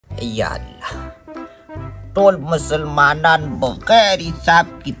یا الله ټول مسلمانان بغیر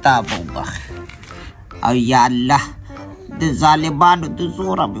حساب کتاب وبخښي او یا الله د ظالمانو د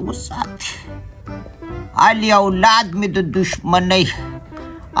زوره مې وساتي علي اولاد مې د دشمنۍ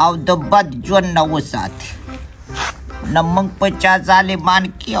او د بد ژوند نه وساتي نه موږ په چا ظالمان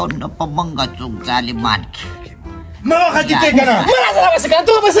کې او نه په موږ څوک ظالمان کې ما خدي تكنا ما سكنت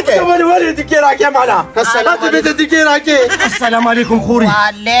وبسكت ولي تكيرا كمانا السلام عليكم خوري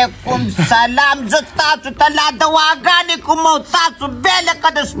وعليكم السلام زتاتو تلا دواګانې کوم او تاسو به لکه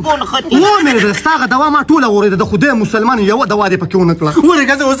د سپون خطي و مې د ستاغه دوا ما ټوله اورېده د خدای مسلمان یو دوا دې پکې ونه کړه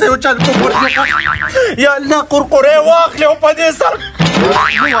ولې غزه اوس یو چا یا الله قرقره واخلې او په دې سر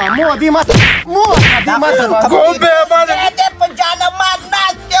مو دې ما کوم به ما دې په جاله ما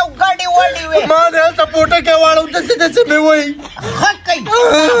ناس یو غړي وړي وي ما دې ته پټه کې واړو دسه مې وای خکې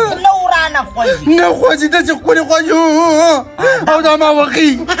لورانه خوځي نه خوځي دسه خوري خوځي او دا ما وخی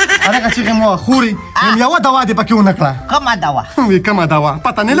هغه چې مو خوري یو دوا دې پکې ونه کړه کومه دوا وی کومه دوا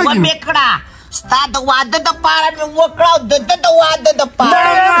پته نه لګي مې کړه ستا د واده د پاره مې وکړه د واده د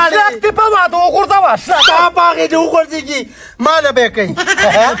پاره شک دې په واده وغورځوه ستا په هغې دې وغورځېږي ما نه به یې کوي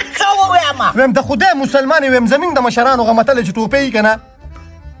څه ووایم ویم د خدای مسلمان ویم زمونږ د مشرانو هغه متل چې ټوپۍ که نه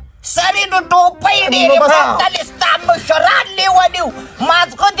سړي نو ټوپۍ ډېرې متلې ستا مشران لیوني وو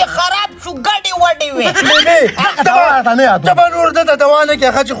مازغه دې خراب شو ګډې وډې وې ته به نور دته دوا نه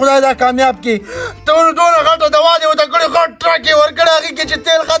کړې ښه چې خدای دا کامیاب کړي ته نو دونه غټه دوا دې ورته کړې غټ ټرک یې ورکړی هغې کې چې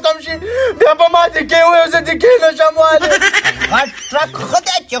تیل ختم شي بیا به ما دې کې وایو زه دې کې نه شم والی غټ ټرک ښه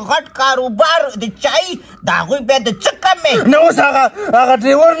دی چې غټ کاروبار د چای د هغوی بیا د څه کمې نه اوس هغه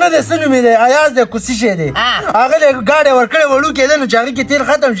ډریور نه دی څه نومې دی ایاز دی کوسي شی دی هغه دی ګاډی ورکړی وړوکی دی نو چې هغې کې تیل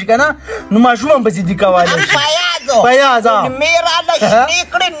ختم شي که نه نو ماشوم هم پسې دي کولی شي پیاز مې راله شنې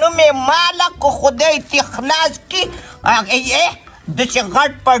کړې نو مې ماله که خدای دې خلاص کړي داسې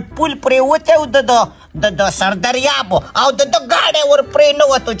غټ پټ پول پرېوتی و د سردریابو او د ګاډی ور پرې نه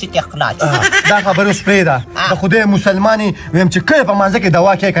وتو چې ته خلاص دا خبرې اوس پرېږده د خدای مسلمانې ویم چې کله په مانځه کې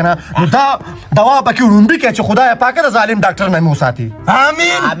دوا کوې که نه نو دا دوا پکې وړومبي کوې چې خدای پاکه د ظالم ډاکټر نه مې وساتي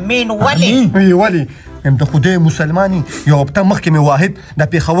امین ولې ولې یم د خدای مسلمانې یو هفته مخکې مې واحد د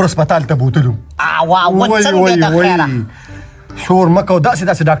پېښور هسپتال ته بوتلو شور مه کوه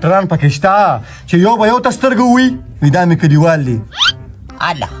داسې ډاکټران پکې شته چې یو به یو ته سترګه ووي وي دا مې کلیوال دی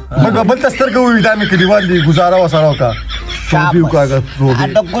بل به بل ته سترګه ووي دا مې کلیوال دی ګزاره ورسره وکړه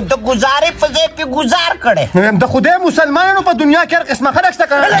د ګزارې په ځای پې ګزار کړی د خدای مسلمانانو په دنیا کې هر قسمه خلک شته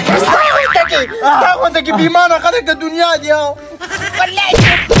که ستا غونته کې بېایمانه خلک د دنیا دي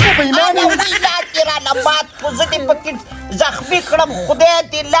زخمی کړم خدای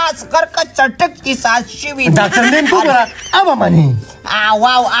دې لاس غرقه چټک احساس شوي ډاکټر نیم کو ګوره هغه مني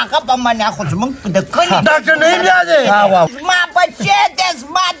واو هغه به مني خو زموږ د کلي ډاکټر نیم یادې زما بچی دی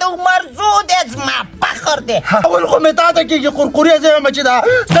زما د عمر زو دی زما فخر دی اول خو مې تا ته کېږي قرقورې زه یم چې دا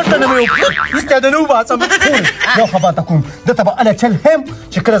سټه نه مې ایستی د نه وباسم یو خبر ته کوم دته به اله چل هم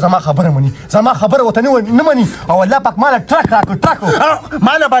چې کله زما خبره مني زما خبره ورته نه مني او الله پاک ماله ټرک راکړو ټرک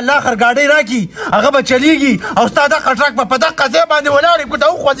ماله به الله آخر ګاډۍ راکړي هغه به چلیږي او ستا دغه ټرک به په دغه ځای باندې ولاړ وي کوته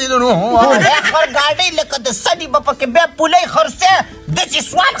وخوځېدو نو آخر ګاډۍ لکه د سړي به پکې بیا پولۍ خرڅې داسې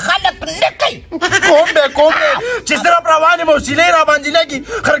سوال خلک نه کوي کوم دی چې صرف روان یم او سیلۍ را باندې لګي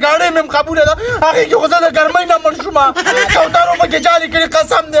خر ګاډۍ مې هم قبوله ده هغې کې خو زه د ګرمۍ نه مړ شومه کوترو پکې جالې کړي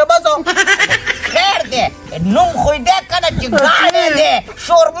قسم دی بس خیر دی نوم خو دی که نه چې ګاډی دی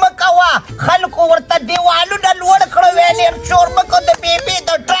شور مه کوه خلکو ورته دیوالونه لوړ کړه ویلې شور مه کوه د بیبي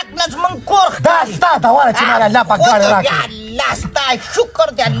د ټرک نه زموږ کور دا ستا دوا ده چې ماله الله پاک ګاډی راکړي الله ستا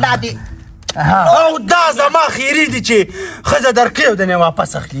شکر دی الله دې او دا زما خیري دي چې ښځه درکړي او د نه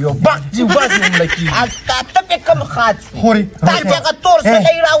واپس اخلي یو بخت دي وباسي هم لکېږي ته پې کوم خاص خوري تا چې هغه تور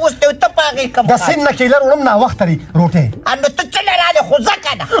سلی راوستی و ته په هغې کوم د سین نه کیلر وړم ناوخته دی روټۍ نو ته څه نه رالې خو ځه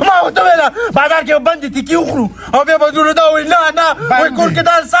که نه ما ورته ویله بازار کې به بندې تکي وخورو او بیا به زونو دا وایي نه وایي کور کې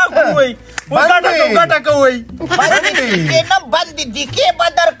دال ساک کړو وایي ګټه کوئ نه بندې تیکې به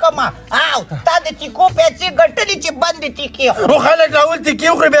درکړمه او تا د تیکو پیسې ګټلې چې بندې تیکې خو خلک راول تیکې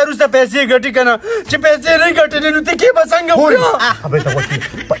وخوري بیا وروسته پیسې ګټي که نه چې پیسې نه ګټلې نو تیکې به څنګه وخوري خبرې ته غوږ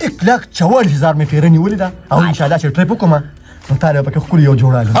په 1,44,000 مې پیره نیولې ده او انشاءالله چې ټریپ وکړم نو تا له پکې ښکلي یو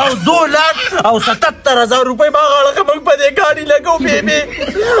جوړاله او 2,77,000 روپۍ به هغه هغه موږ په دې ګاډي لګو بیبي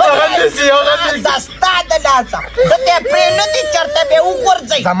هغه نیسي دا ستا د لاسه ده ته یې پرې نه دي چېرته به یې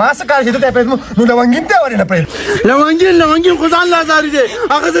وغورځئ زما څه کار چې ده ته یې پرېږدم نو لونګین ته یې ولې نه پرېږدم لونګین خو ځان لازاري دی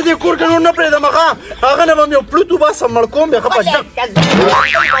هغه زه دې کور کې نور نه پرېږدم هغه نه به مې یو پلوت وباسم مړ کوم بیا ښه په جګ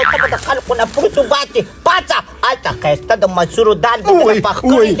د خلکو نه پلوت وباسې پاڅه هلته ښایسته د مسورو دال مې پخ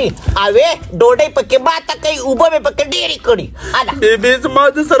کړي دي او ډوډۍ پکې ماته کوي اوبه مې پکې ډېرې کړي بیبي زما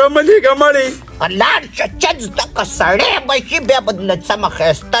د سره ملیږه مړې لاړ شه چج دغه سړی به شي بیا به له سمه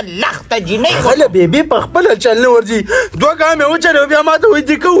ښایسته لخته جینۍ هله بیبي په خپله چل نه ورځي 2 ګامې وچلې بیا ما ته وایي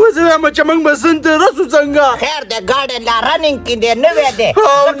دې که وزه وایم چې موږ به سند ته رسو څنګه خیر دی ګاډی لا رننګ کې دی نوی دی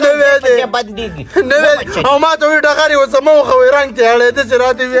نوی دی بندېږي نوی او ما ته وایي ډغرې اوس مه وښوئ رنګ ته اړې داسې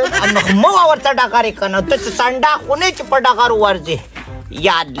راته ویل مه ورته ډغرې که نه ته چې سنډا خو نه چې په ډغر ورځې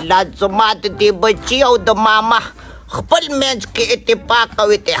یا الله زما د دې بچي او د ماما خپل منځ کې اتفاق او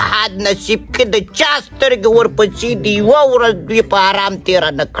اتحاد نصیب کې د چا سترګې ورپسې دي یوه ورځ دوی په آرام تېره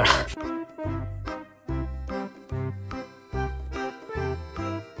نه کړه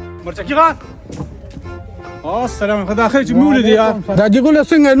مرچکي خان السلام خدا خیر چې مې ولیدې دا جګوله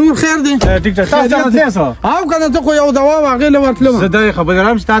څنګه نور خیر دی ټیک ټاک څه او که نه ته خو یو دوا وه هغې له ورتلم زه دا خبرې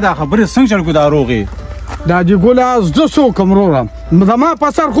لرم چې تا دا خبرې څنګه چل کړو دا روغې دا جګوله زه څوک یم وروره زما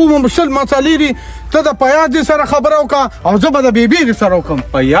په سر خو شل مسالې دي ته د پیاز دې سره خبره وکړه او زه به د بیبي دې سره وکړم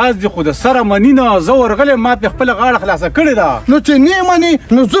پیاز دې خو د سره مني نه زه ورغلی ما پې خپله غاړه خلاصه کړې ده نو چې نه مني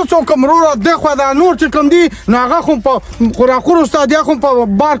نو زه څوک یم وروره دې خوا دا نور چې کوم دي نو هغه خو په خوراکونو ستا دی خو په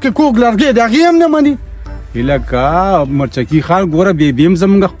بار کې کوږ لرګی دی هغې هم نه مني لکه مرچکي خان ګوره بیبي هم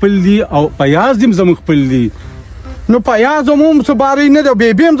زموږ خپل دي او پیاز دې هم زموږ خپل دي نو پیاز هم هم څه باری نه دی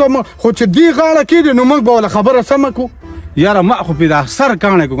بیبي هم زموږ خو چې دې غاړه کې دی نو موږ به ورله خبره سمه کړو یاره ما خو پې دا سر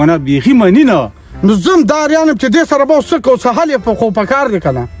کاڼی کړو که نه بیخي مني نه نو زه هم دا ریان یم چې دې سره به څه کوو څه حل یې خو په کار دی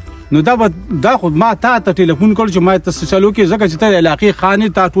که نه نو دا خو ما تا ته ټلیفون کړو چې ما ته څه چل وکړې ځکه چې ته د علاقې خانې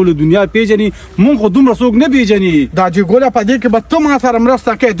تا ټوله دنیا پیژنې مونږ خو دومره څوک نه پیژني دا جګوله په دې کې به ته ما سره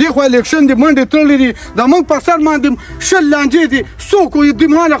مرسته کوې دې خو الیکشن دې منډې تړلې دي د موږ په سر باندې 10 لانجې دي څوک وي دې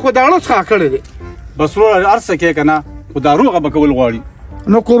ما نه خو د اړه څخه کړی دی بس وروره هر څه کوې که نه خو دا روغه به کول غواړي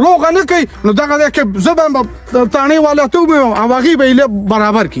نو که روغه نه کوي نو دغه دی کې زه به تاڼې والا ته ومیم او هغې به یې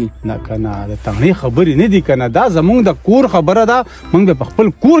برابر کړي نه که نه د تاڼې خبرې نه دي که نه دا زموږ د کور خبره ده موږ به په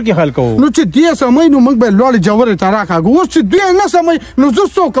خپل کور کې حل کوو نو چې دې سموي نو موږ به یې لوړې جوړې ته راکاږو اوس چې دوی نه سموي نو زه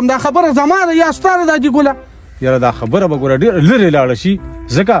څوک یم دا خبره زما ده یا ستا ده دا جګوله یاره دا خبره به ګوره ډېره لرې لاړه شي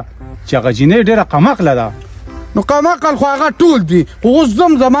ځکه چې هغه جینۍ ډېره قمقله ده نو قمقل خو هغه ټول دي خو اوس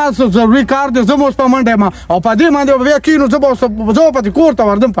زما څه ضروري کار دی زه به اوس په منډه یم او په دې باندې به بیا کښېنو زه به پسې کور ته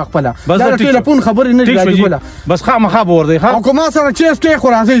ورځم په خپله دا د ټلیفون خبرې نه دي دا جګوله بس خامخا به ورځئ او که ما سره چیز کوې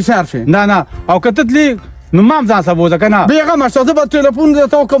خو راځئ سار شي نه او که ته تلې نو ما هم ځان سبوځه که نه بېغمه شه زه به ټلیفون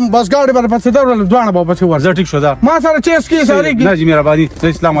درته وکړم بس ګاډۍ به درپسې دروړم دواړه به پسې ورځو زه ټیک شو ده ما سره چیز کوې سارېږي نه جي مهرباني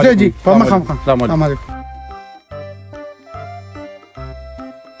اسلام علیکم جی په مخه مخه السلام علیکم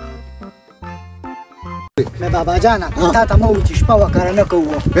بابا جانا تا ته مو چې شپه وکړه نه کوو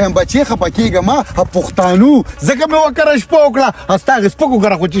وایم بچې خفه کېږه ما پښتانو ځکه مې وکړه شپه وکړه ستا هغې سپکو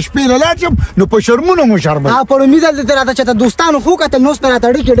کړه خو چې شپې له لاړ شم نو په شرمونو مو شرموي په لومړي ځل دلته راته چې ته دوستانو خو کتل نو سپه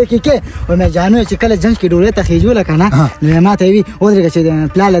راته ډکې ډکې کې ومې جانو چې کله جنج کې ډوډۍ ته خېجوله که نه نو یې ما ته وي ودرېږه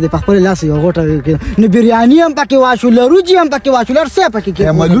چې پلاله دې په خپل لاس یو غوټه نو بریاني هم پکې واچو لروجي هم پکې واچو هر څه پکې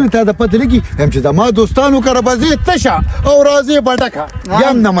کې ملونې تا د پته لګي یم چې زما دوستانو کره به ځې تشه او راځې به ډکه بیا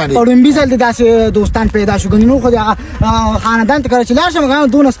هم نه منې په لومړي ځل دې داسې دوستان پیدا شو ګنې نو خو د خاندان ته کله چې لاړ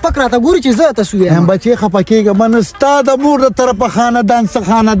شم دونه سپک راته ګوري چې زه ته سوی یم بچې خفه کېږه من ستا د مور د طرفه خاندان څه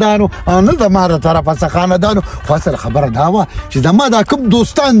خاندانو او نه د ما د طرفه څه خاندانو خو اصل خبره دا وه چې زما دا کوم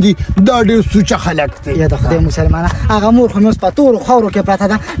دوستان دي دا ډېر سوچه خلک دی یا د خدای مسلمانه هغه مور خو مې اوس په تورو خاورو کې پرته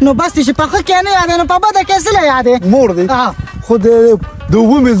ده نو بس دې چې په ښه کې نه یادې نو په بده کې څه له یادې مور دی خو د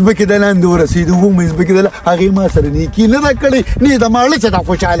اوومې ځمکې د لاندې ورسېد اوومې ځمکې د هغې ما سره نیکي نه ده کړې نه د ماړه چې دا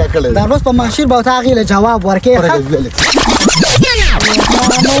خوشحاله کړی دا روز په محشر به ورته هغې له جواب ورکړې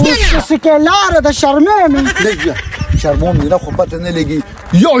اوس کې لاره د شرمېږم شرموم دې نه خو پته نه لګي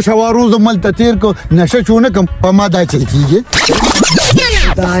یو شوا روز ملته تېر کړ نشه چې ونه کړم په ما دا چل کېږي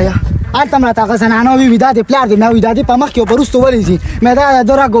خدایه هلته هم راته هغه زنانه وي دا دې پلار دې مې وي دا دې په مخ کې او په وروستو ولې ځي مې دا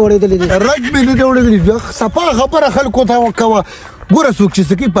د رګ اورېدلې دي رګ مې نه دی اورېدلي صفا خبره خلکو ته وکوه ګوره څوک چې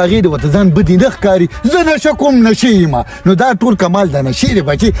څه کوي په هغې د ورته ځان بدي نه ښکاري زه نشه کوم نشې یم نو دا ټول کمال د نشې دی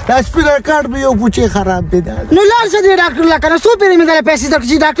بچې دا سپینه کارت مې یو پوچې خراب دی نو لاړ شه دې ډاکټر له که نه څو پېرې مې دله پیسې درکړي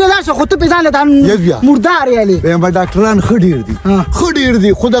چې ډاکټر لاړ شه خو ته پې ځان له مردار یالې وایم ډاکټران ښه ډېر دي ښه ډېر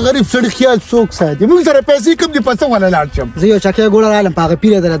دي خو د غریب سړي خیال څوک ساتي موږ سره پیسې کم دي په څه وله لاړ شم زه یو چکې ګوړه رالم په هغه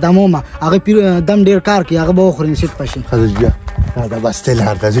پیر یې دله دمومه هغه پیر دم ډېر کار کوي هغه به وخوري نصیب په شي خزج بیا دا بس ته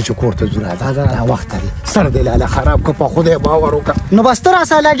لار ده زه چې کور ته ځو راځه دا وخت دی سر دې لاله خراب که په خدای باور وکړه نو بس ته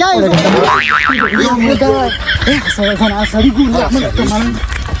راسره لګیا یې سړي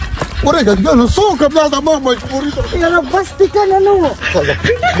ورګه نو څوک بیا د ما مجبوري ده یاره بس دې که نه نه وو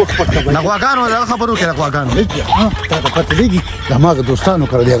د غواګانو دغه خبرو کې د غواګانو تا ته پته لګي د هماغه دوستانو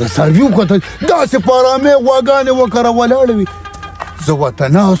کره د هغه سروي وکتل داسې په ارامۍ غواګانې وکره ولاړې وي زه ورته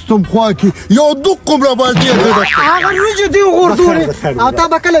ناست وم خوا کې یو دوق عمره باندې هغه وریجې دي وغورځولې او تا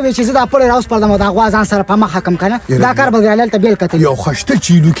به کله وې چې زه دا پړی راوسپړدم او د غوا ځان سره په مخه کړم که نه دا کار به هلته بېل کتل یو خشته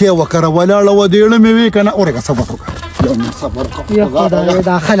چیلوکې وکره ولاړه وه دیړه مې وې که نه اورېږه صبر وکړه یو نه صبر خدای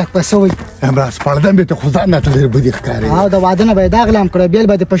دا خلک به څه وایي همرا سپړدم بېته خو ځان راته ډېر بدي ښکارېږي او د واده نه به یې دا غلام کړی بېل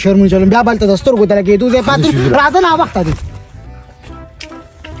به دې په شرمون چلم بیا به هلته د سترګو د لګېدو ځای پاتې راځه ناوخته دی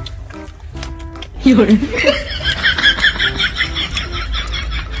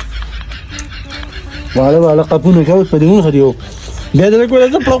واړه واړه قپونه کوي په دې مونږ دیو بیا د کوله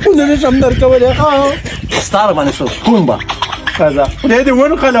زه پړقونه نشم درکولی ستاره باندې څوک کوم به خزه خدای دې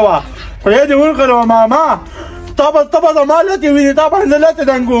ونښلوه خدای دې ونښلوه ماما تا به زما لتې وینې تا باندې زه لتې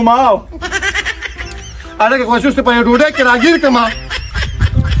دنګوم هلکه کوشش ته په یو ډوډۍ کې راګیر کړم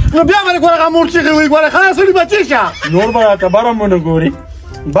نو بیا به دې ګوره هغه مور چیغې وایي ګوره ښه سړي بچې شه نور به راته برم ونه ګوري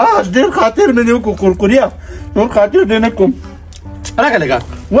بس ډېر خاطر مې دې وکړو کورکوریا نور خاطر دې نه کوم هلکه لږه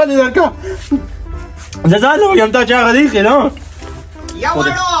ولې درکه زه ځان نه ویم تا چې هغه دی خې نه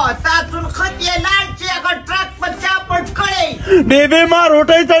یوړو تاسو خط یې لاړ چې هغه ټرک په چا پټ کړی بیبي ما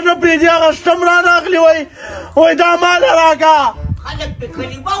روټۍ ته نه پرېږدي هغه شتم را راغلي وایي دا ماله راکړه خلک پې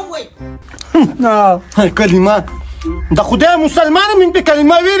کلیمه ووایي کلمه د خدای مسلمان من پې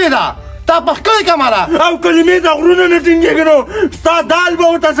کلمه ویلې ده تا پخکلی که ماله او کلمې د غرونه نه ټینګېږي نو ستا دال به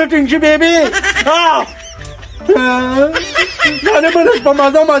ورته څه ټینګ شي بیبي دا نه به لږ په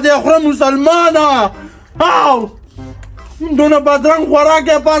مزه مزه خوره مسلمانه او دونه بدرنګ خوراک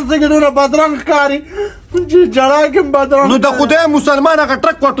یې پانسه کې دونه بدرنګ ښکاري چې جړا کې بدرنګ نو د خدای مسلمان هغه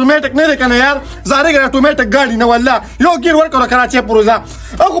ټرک اټومیټک نه دی که نه یار زارېږه اټومیټک ګاډي نه والله یو ګیر ورکړه کراچۍ پورې ځه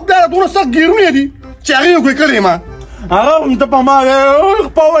هغه خو پلاره دونه سخت ګیرونه دي چې هغې یې کړې ما هغه هم ته په ما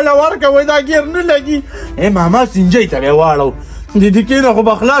خپله ورکه وایي دا ګیر نه لګي ماما سینجۍ ته بیا واړو د دې کېنه خو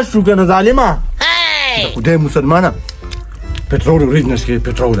به خلاص شو که نه ظالمه د خدای مسلمانه پټرول ورید نه شي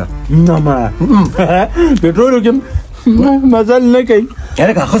پټروله نه ما پټرولو کې مزل نه کوي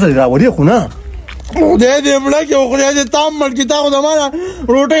هلکه ښځه دې راولې خو نه خدای دې مړه کړي او خدای دې تام مړ کړي تا خو د ما نه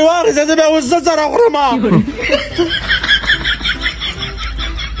روټۍ واخېسته زه بیا اوس زه سره خورم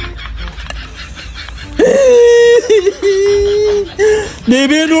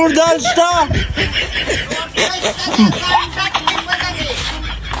بیبي نور دال شته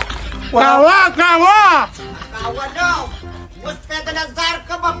قهوه اوس په د نظر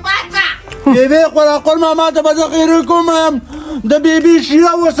کومه پاڅه بیبي قل ماما ته به زه خیرې کوم د بیبي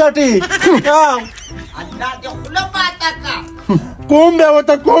شیره وسټې الله دې خوله ماته کړه کوم به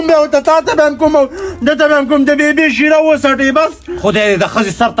ورته تا ته به هم کوم ده ته به هم کوم د بیبي شیره وسټې بس خدای دې د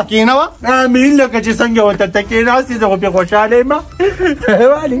ښځې سر ته کېنوه امین لکه چې څنګه ورته ته کېناستې زه خو پرې خوشحاله یم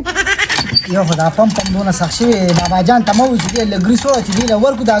ولې یو خو دا پمپ هم دونه سخت شوی بابا جان ته مه وایي چې دی لږ ګریس واچي دی له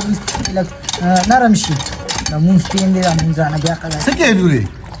ورکو دا ګریس لږ نرم شي د مونځ ټیم دی د مونځانه بیا کله څه کوې لورې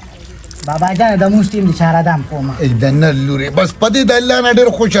بابا جان د مونځ ټیم دی چې هرادام کومه د نه لورې بس په دې د الله نه ډېر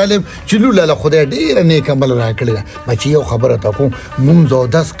خوشحاله یم چې لوله له خدای ډېره نیک عمل راکړې ده بچي یو خبره ته کوم مونځ او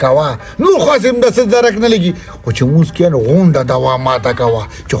دس کوه نور خاص هم داسې درک نه لګي خو چې مونځ کې نو غونډه دوا ماته کوه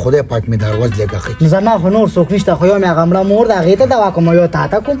چې خدای پاک مې دروز لږه ښه زما خو نور څوک نشته خو یو مې هغه مړه مور ده هغې ته دوا کوم یو تا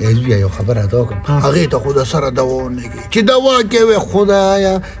ته کوم بیا یو خبره ته وکړم هغې ته خو د سره دوا ونه کړي چې دوا کوې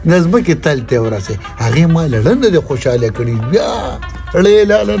خدایه د ځمکې تل ته ورسې هغې ما لړنده دې خوشحاله کړي بیا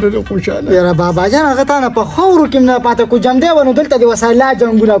ړې خوشحاله یاره بابا جان هغه تا نه په خاورو کې نه پاته کو جمدی و نو دلته د وسایلا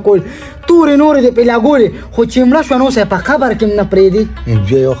جنګونه کول تورې نورې دې پې لاګولې خو چې مړه شوه نو اوس یې په قبر کې نه پرېږدي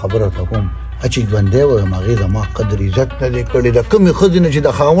بیا یو خبره ته کوم چې ژوندی ویم هغې زما قدر عزت نه دی کړی د کومې ښځې نه چې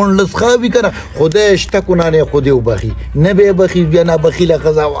د خاوند لس خاوي که نه خدای شته ګناه خو دې وبخي نه به یې بخي بیا نابخیله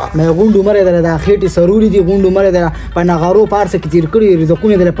ښځه وه مې غونډ عمر یې دله دا خېټې سروري دي غونډ عمر یې دله په نغارو پارسه کې تېر کړي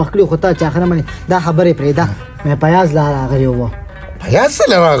رزقونه یې دله پخ کړي خو تا چې آخره منې دا خبرې پرېږده مې پیاز لا راغلی وه پیاز څه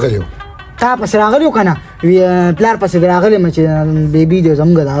له راغلی و تا پسې راغلی و که نه پلار پسې دې راغلی یم چې بیبي دې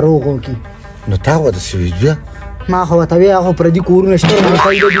زموږ دا روغ وکړي نو تا به داسې وي بیا ما خو ورته وی هغه پردي کورونه شته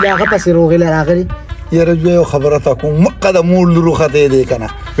د هغه پسې روغې له راغلي یاره بیا یو خبره ته کوم مقه د مور لورو خطی دی که نه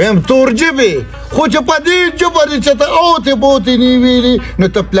ویم تور ژبې خو چې په دې ژبه دې چې ته اوتې بوتې نه ویلې نو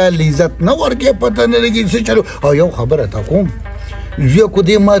ته پلار له عزت نه ورکې پته نه لګي څه چلو او یو خبره ته کوم زویه کو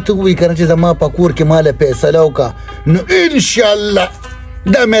دې ما ته ووایي که نه چې زما په کور کې ما له فیصله وکړه نو انشاءالله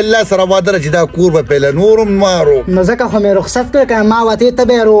دا مې الله سره واده ده چې دا کور به پهله نور هم مارو نو ځکه خو مې رخصت کړه که ما وتې ته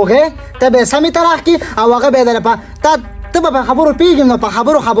به یې روغې ته به یې سمې ته راکړي او هغه به یې دله په ته به په خبرو پوهېږم نو په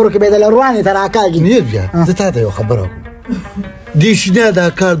خبرو کې به یې دله روانې ته راکاږي نیت بیا زه تا ته یو خبره وکړم دې شینه دا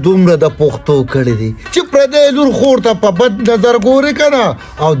کار دومره د پښتو کړی دی چې پردی لور خور ته په بد نظر ګورې که نه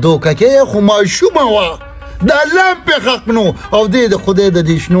او دوکه کې یې خو ماشومه وه د الله هم پې حق نو او دی د خدای د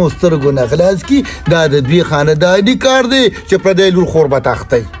دې شنو سترګو نه خلاص کي دا د دوی خانداني کار دی چې پردی لور خور به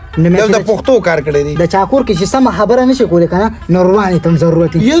تختی د پښتو کار کړی دی د چاکور کې چې سمه خبره نشي کولی که نه نروانې ته هم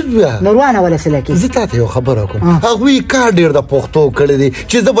ضرورت وي نروانه وله څه لکې زه تا ته یو خبره کوم هغوی کار ډېر د پښتو کړی دی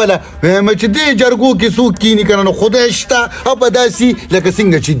چې زه به وایم چې دې جرګو کې څوک کیني که نه نو خدای شته او په داسې لکه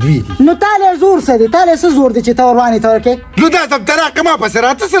څنګه چې دوی دي نو تاله زور څه دی تاله څه زور دی چې ته ورباندې ته ورکې نو دا سم ته راکړه ما پسې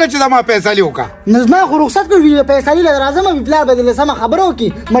راته سره چې زما فیصلې وکړه نو زما خو رخصت کړو فیصلې له راځم پلار به دې سمه خبره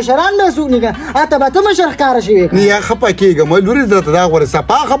وکړي مشران به څوک نه که اته به ته مشر ښکاره شوې که یا خفه کېږم لورې درته دا غوره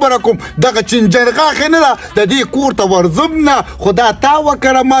صفا خبره کوم دغه چنجرغه خې نه ده د دې کور ته ورځم نه خو دا تا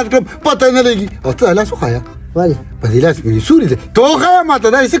وکړه مات کړم پته نه لګي او ته لاس وښایه ولې په دې لاس کې سوري ده ته وښایه ما ته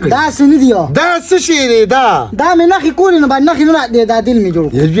دا څه کړي داسې نه دي دا څه شی دی دا مې نښې کولې نو باید نښې نه دا دل مې جوړ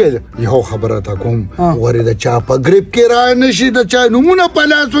کړو یو خبره ته کوم غورې د چا په ګریپ کې را نه شي د چا نومونه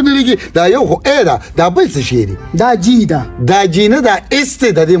په لاس ونه لګي دا یو خو دا بل څه شی دی دا جی ده دا جی نه دا است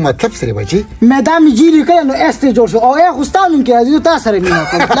د دې مطلب سره بچي مې دا مې جی لیکلی نو است جوړ شو او خو ستا نوم کې راځي تا سره مینه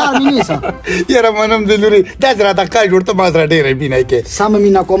کوم پلار مې نیسه یاره منم دې لورې داسې راته ښکار جوړ ته ما سره ډېره مینه کې سمه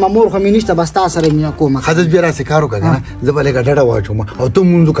مینه کومه مور خو مې نشته بس تا سره مینه کومه ښځه بیا راسې کار وکړه که نه زه به لږه ډډه واچوم او ته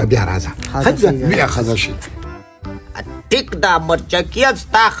مونځ وکړه بیا راځه بیا ښځه شي ټیک دا مرچکیت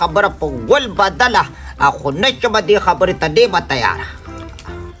ستا خبره په ګل بدله خو نشم دې خبرې ته ډېمه تیاره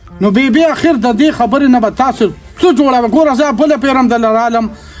نو بی اخر د دې خبرې نه به تاسو څه جوړوه ګوره زه بله پیرم دله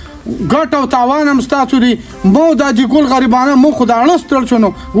رالم ګټ او تاوان هم ستاسو دي مو دا جګول غریبانه مو خو د اړه ستړل شو نو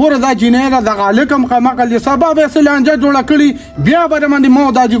ګوره دا جینۍ ده دغه هلک هم قمقل دی سبا به یې څه لانجه جوړه کړي بیا به د باندې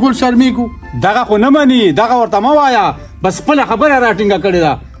مو دا جګول شرمېږو دغه خو نه مني دغه ورته مه وایه بس خپله خبره راټینګه کړې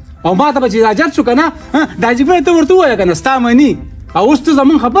ده او ما ته به چې اجازت شو که نه دا جګړه ته ورته ووایه که نه ستا مني او اوس ته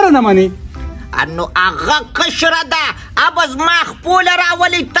زمونږ خبره نه مني نو هغه کشره ده اب زما خپوله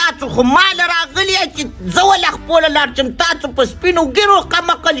راولئ تاسو خو ماله راغلي چې زه ولې خپوله لاړ شم تاسو په سپینو ګیرو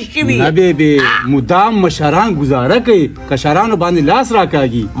قمقل شوي نه بېبې مدام مشران ګزاره کوي کشرانو باندې لاس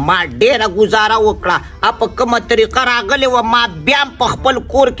راکاږي ما ډېره ګزاره وکړه په کومه طریقه راغلې وه ما بیا هم په خپل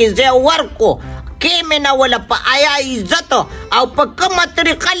کور کې ځای ورکو کې مې نه وله په آیا عزت او په کومه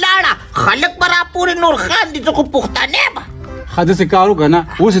طریقه لاړه خلک به راپورې نور خاندي زه خو پښتنی به ښه داسې کار وکړه نه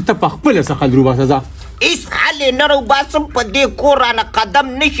اوس یې ته په خپله څه خل روباسه ځه هېڅ حل یې نه روباسم په دې کور رانه قدم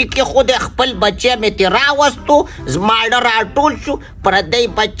نشي کېښودی خپل بچی مې ترې راوستو زما اړه راټول شو پردی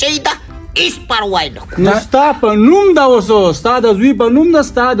بچی ده هېڅ پروا نه کړو نو ستا په نوم ده اوسو ستا د زوی په نوم ده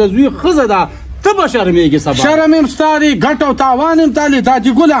ستا د زوی ښځه ده ته به شرمېږې سبا شرم هم ستا دی ګټ او تاوان هم تا دی دا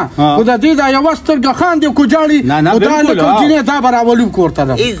جګوله خو د دې دا یوه سترګه خاندي او کوجاړي خو دا لکه جینۍ دا به راولو کور ته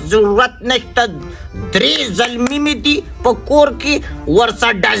ده هېڅ ضرورت نشته درې زلمي مې دي په کور کې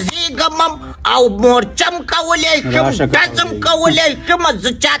ورسره ډزېږم هم او مورچم کولی شم ډزم کولی شم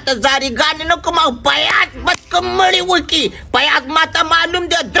زه چاته زاریګانې نه کوم او پیاز به که مړې وکړي پیاز ما ته معلوم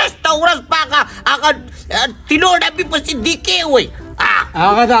دی درسته ورځ په هغه تیلو ډبي پسې دیکې وی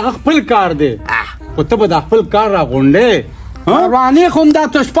هغه د هغه خپل کار دی خو ته به دا خپل کار راغونډې رواني خو هم دا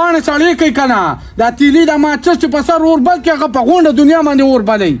تشپاڼې سړی کوي که نه دا تیلي دا ماچس چې په سر اور بل کړي هغه په غونډه دنیا باندې اور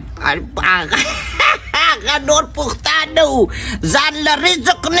بلوي هغه نور پښتانه وو ځان له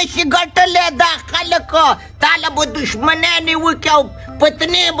رزق نشي ګټلی دا خلک تاله به دشمنانې وکړي او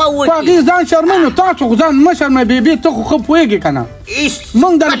فتنې به په هغې ځان شرموي نو تاسو خو ځان مه شرموئ بېبې ته خو ښه پوهېږې که نه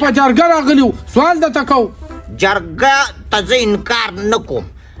موږ در په جرګه راغلي وو سوال درته کوو جرګه ته زه انکار نه کوم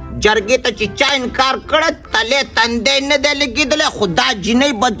جرګې ته چې چا انکار کړه تلې تندی نه دی لګېدلی خو دا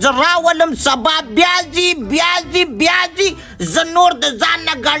جینۍ به زه راولم سبا بیا ځي زه نور د ځان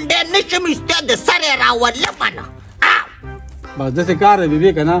نه ګنډی نه شم اشتیا د سر یې راولمه نه بس داسې کار دی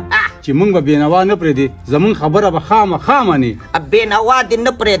بېبې که نه چې موږ به بېنوا نه پرېږدي زموږ خبره به خامخا منې بېنوا دې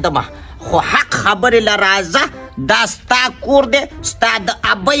نه پرېږدمه خو حق خبرې له راځه دا ستا کور دی ستا د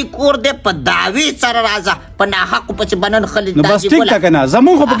ابۍ کور دی په دعوې سره راځه په ناحقو پسې به نن خلک نو بس ټیک ده که نه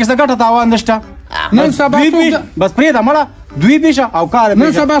زمونږ خو پکې څه ګټه تاوان نشته نن سبا بس پرېږده مړه دوی پیشه او کار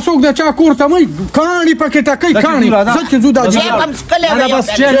نن سبا څوک د چا کور ته وایي کاڼي پکې ټکوي کاڼي زه چې ځو دا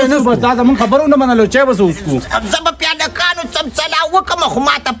بس دا زمونږ خبرو نه منلو چای به څه وکړو زه به پیادکانو څمڅلا وکړم خو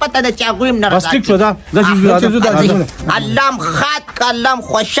ما ته پته ده چې هغوی هم نه بس ټیک شو دا الله هم ښاد که الله هم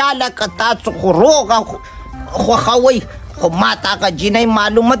خوشحاله که تاسو خو روغه خوښوئ خو ما ته هغه جینۍ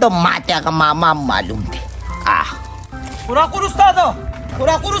معلومه ده ما ته هغه ماما هم معلوم دی قراقور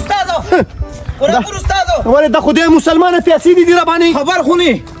استادو ولې د خدای مسلمانه پیسې دي را باندې خبر خو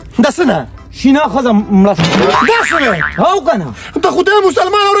نه د څه نه شینا ښځه مړه شوه دا څه او که نه د خدای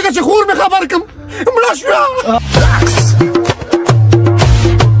مسلمان اورګه چې خور مې خبر کړم مړه شوه